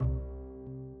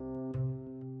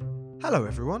Hello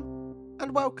everyone,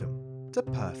 and welcome to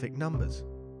Perfect Numbers,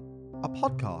 a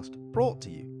podcast brought to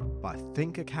you by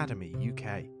Think Academy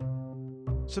UK.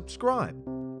 Subscribe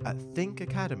at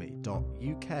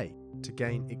thinkacademy.uk to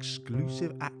gain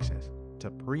exclusive access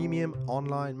to premium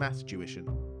online maths tuition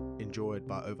enjoyed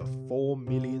by over 4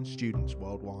 million students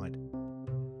worldwide.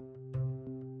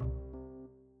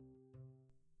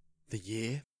 The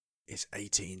year is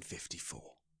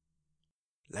 1854.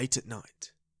 Late at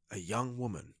night, a young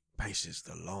woman paces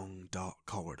the long, dark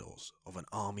corridors of an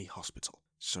army hospital,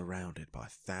 surrounded by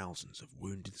thousands of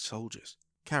wounded soldiers,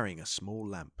 carrying a small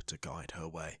lamp to guide her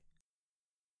way.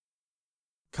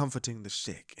 Comforting the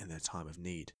sick in their time of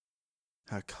need,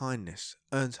 her kindness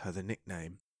earns her the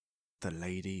nickname, the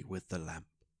Lady with the Lamp.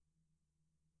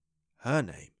 Her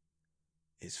name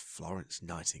is Florence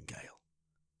Nightingale.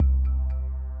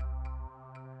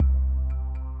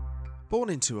 Born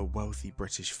into a wealthy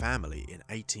British family in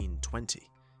 1820,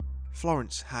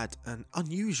 Florence had an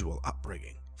unusual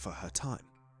upbringing for her time.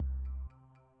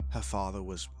 Her father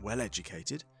was well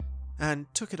educated and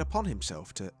took it upon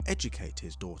himself to educate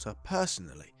his daughter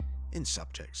personally in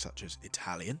subjects such as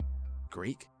Italian,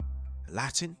 Greek,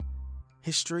 Latin,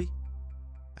 history,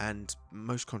 and,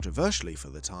 most controversially for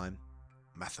the time,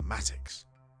 mathematics.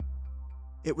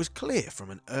 It was clear from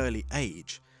an early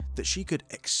age that she could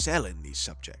excel in these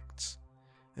subjects,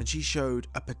 and she showed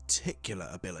a particular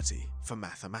ability for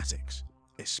mathematics,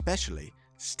 especially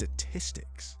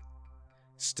statistics.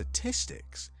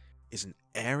 Statistics is an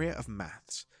area of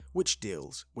maths which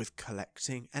deals with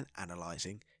collecting and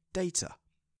analysing data,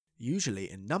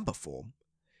 usually in number form,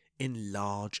 in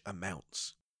large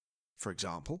amounts. For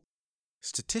example,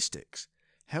 statistics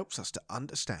helps us to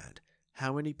understand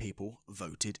how many people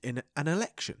voted in an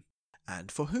election and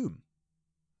for whom.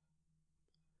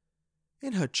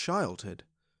 In her childhood,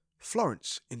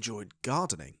 Florence enjoyed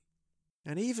gardening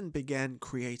and even began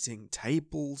creating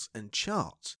tables and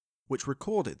charts which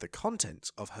recorded the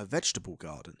contents of her vegetable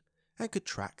garden and could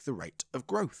track the rate of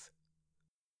growth.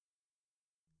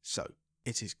 So,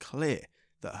 it is clear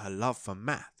that her love for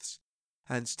maths,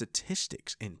 and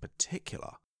statistics in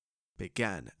particular,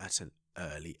 began at an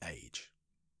early age.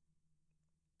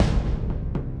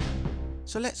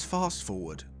 So let's fast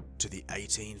forward to the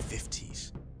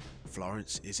 1850s.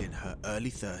 Florence is in her early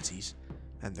 30s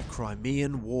and the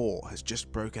Crimean War has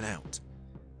just broken out,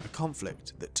 a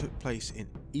conflict that took place in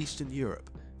Eastern Europe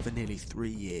for nearly 3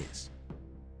 years.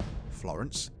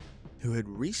 Florence, who had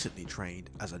recently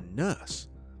trained as a nurse,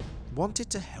 wanted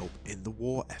to help in the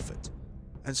war effort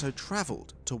and so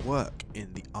travelled to work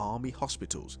in the army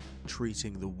hospitals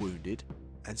treating the wounded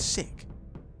and sick.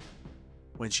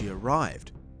 When she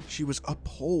arrived, she was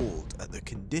appalled at the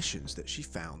conditions that she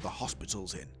found the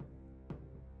hospitals in.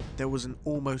 There was an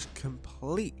almost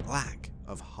complete lack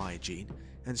of hygiene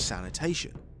and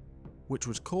sanitation, which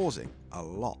was causing a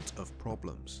lot of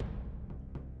problems.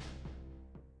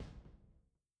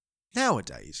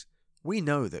 Nowadays, we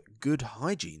know that good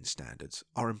hygiene standards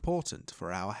are important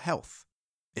for our health,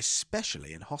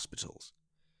 especially in hospitals.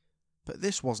 But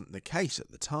this wasn't the case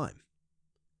at the time.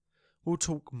 We'll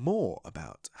talk more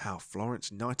about how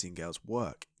Florence Nightingale's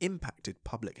work impacted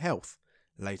public health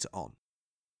later on.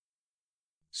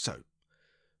 So,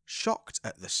 shocked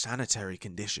at the sanitary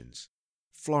conditions,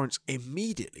 Florence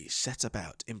immediately set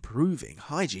about improving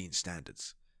hygiene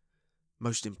standards.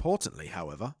 Most importantly,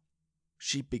 however,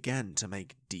 she began to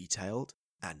make detailed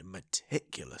and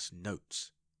meticulous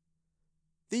notes.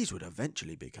 These would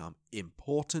eventually become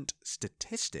important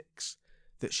statistics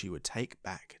that she would take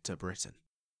back to Britain.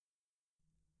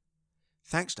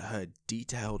 Thanks to her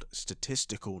detailed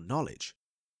statistical knowledge,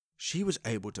 she was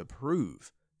able to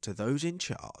prove to those in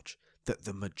charge that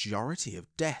the majority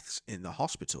of deaths in the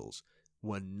hospitals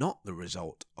were not the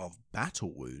result of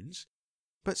battle wounds,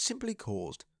 but simply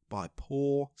caused by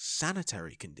poor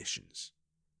sanitary conditions.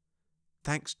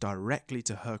 Thanks directly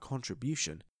to her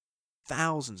contribution,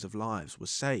 thousands of lives were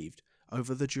saved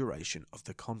over the duration of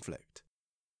the conflict.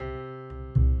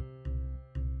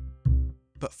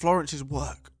 But Florence's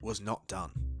work was not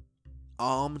done.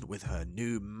 Armed with her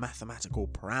new mathematical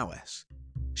prowess,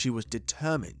 she was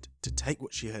determined to take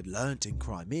what she had learnt in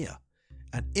Crimea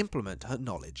and implement her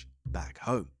knowledge back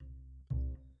home.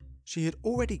 She had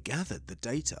already gathered the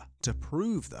data to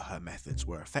prove that her methods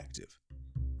were effective,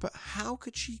 but how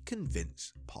could she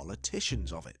convince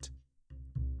politicians of it?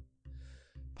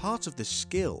 Part of the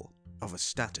skill of a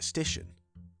statistician,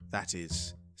 that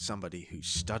is, somebody who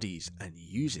studies and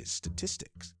uses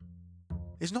statistics,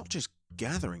 is not just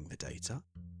gathering the data,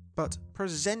 but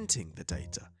presenting the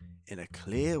data in a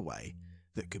clear way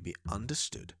that could be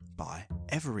understood by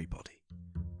everybody.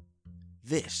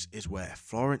 This is where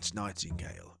Florence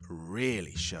Nightingale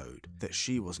really showed that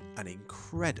she was an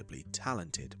incredibly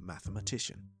talented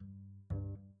mathematician.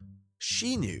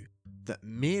 She knew that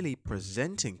merely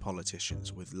presenting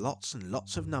politicians with lots and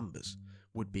lots of numbers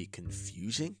would be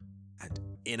confusing and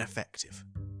ineffective.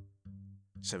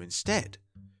 So instead,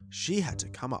 she had to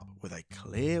come up with a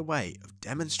clear way of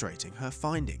demonstrating her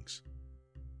findings.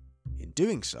 In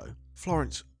doing so,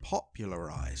 Florence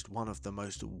popularised one of the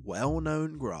most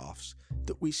well-known graphs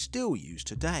that we still use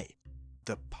today,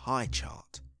 the pie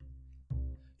chart.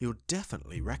 You'll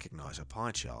definitely recognise a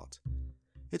pie chart.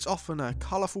 It's often a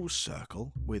colourful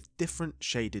circle with different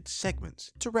shaded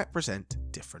segments to represent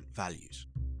different values.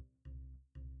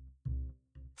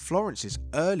 Florence's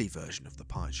early version of the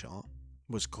pie chart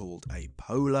was called a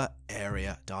polar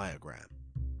area diagram.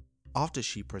 After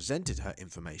she presented her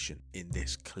information in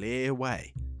this clear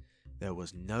way, there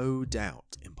was no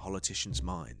doubt in politicians'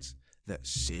 minds that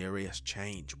serious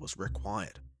change was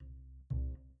required.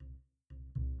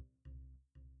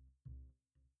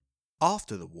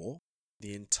 After the war,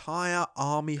 the entire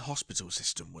army hospital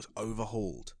system was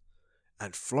overhauled,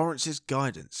 and Florence's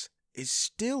guidance is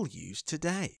still used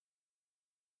today.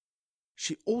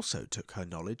 She also took her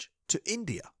knowledge to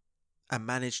India and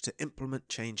managed to implement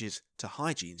changes to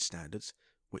hygiene standards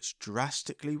which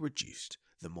drastically reduced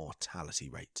the mortality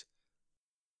rate.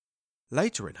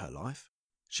 Later in her life,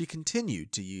 she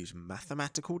continued to use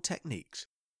mathematical techniques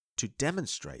to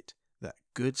demonstrate that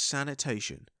good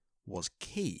sanitation was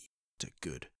key to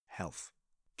good health,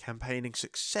 campaigning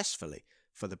successfully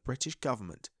for the British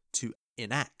government to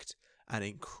enact an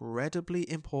incredibly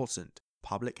important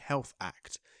Public Health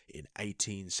Act in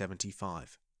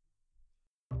 1875.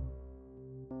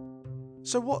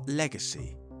 So what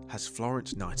legacy has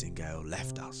Florence Nightingale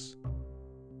left us?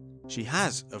 She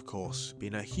has, of course,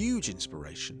 been a huge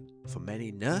inspiration for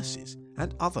many nurses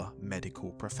and other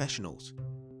medical professionals.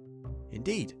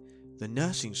 Indeed, the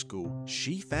nursing school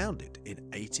she founded in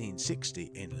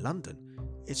 1860 in London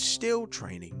is still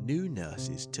training new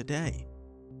nurses today.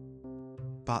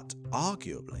 But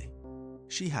arguably,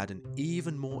 she had an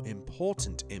even more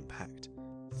important impact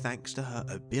thanks to her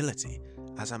ability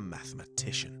as a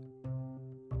mathematician.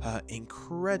 Her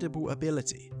incredible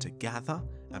ability to gather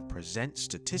and present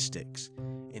statistics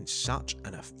in such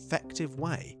an effective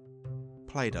way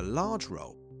played a large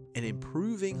role in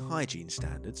improving hygiene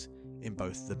standards in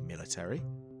both the military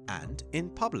and in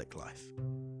public life.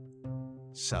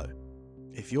 So,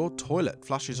 if your toilet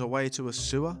flushes away to a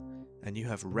sewer and you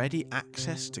have ready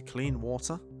access to clean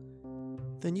water,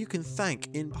 then you can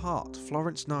thank in part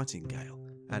Florence Nightingale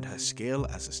and her skill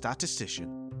as a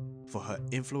statistician for her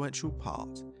influential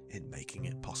part in making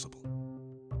it possible.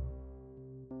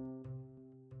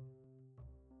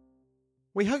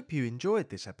 We hope you enjoyed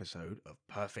this episode of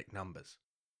Perfect Numbers.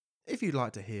 If you'd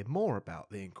like to hear more about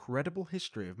the incredible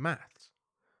history of maths,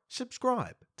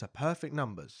 subscribe to Perfect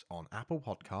Numbers on Apple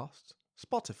Podcasts,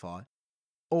 Spotify,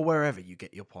 or wherever you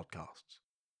get your podcasts.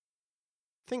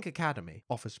 Think Academy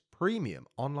offers premium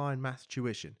online maths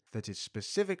tuition that is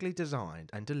specifically designed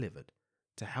and delivered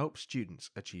to help students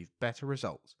achieve better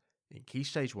results in Key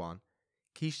Stage 1,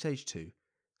 Key Stage 2,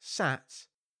 SATs,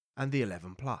 and the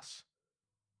 11+.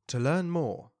 To learn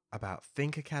more about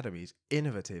Think Academy's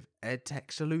innovative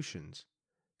EdTech solutions,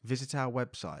 visit our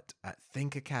website at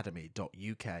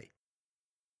thinkacademy.uk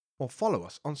or follow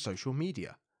us on social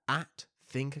media at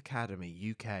Think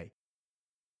Academy UK.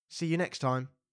 See you next time.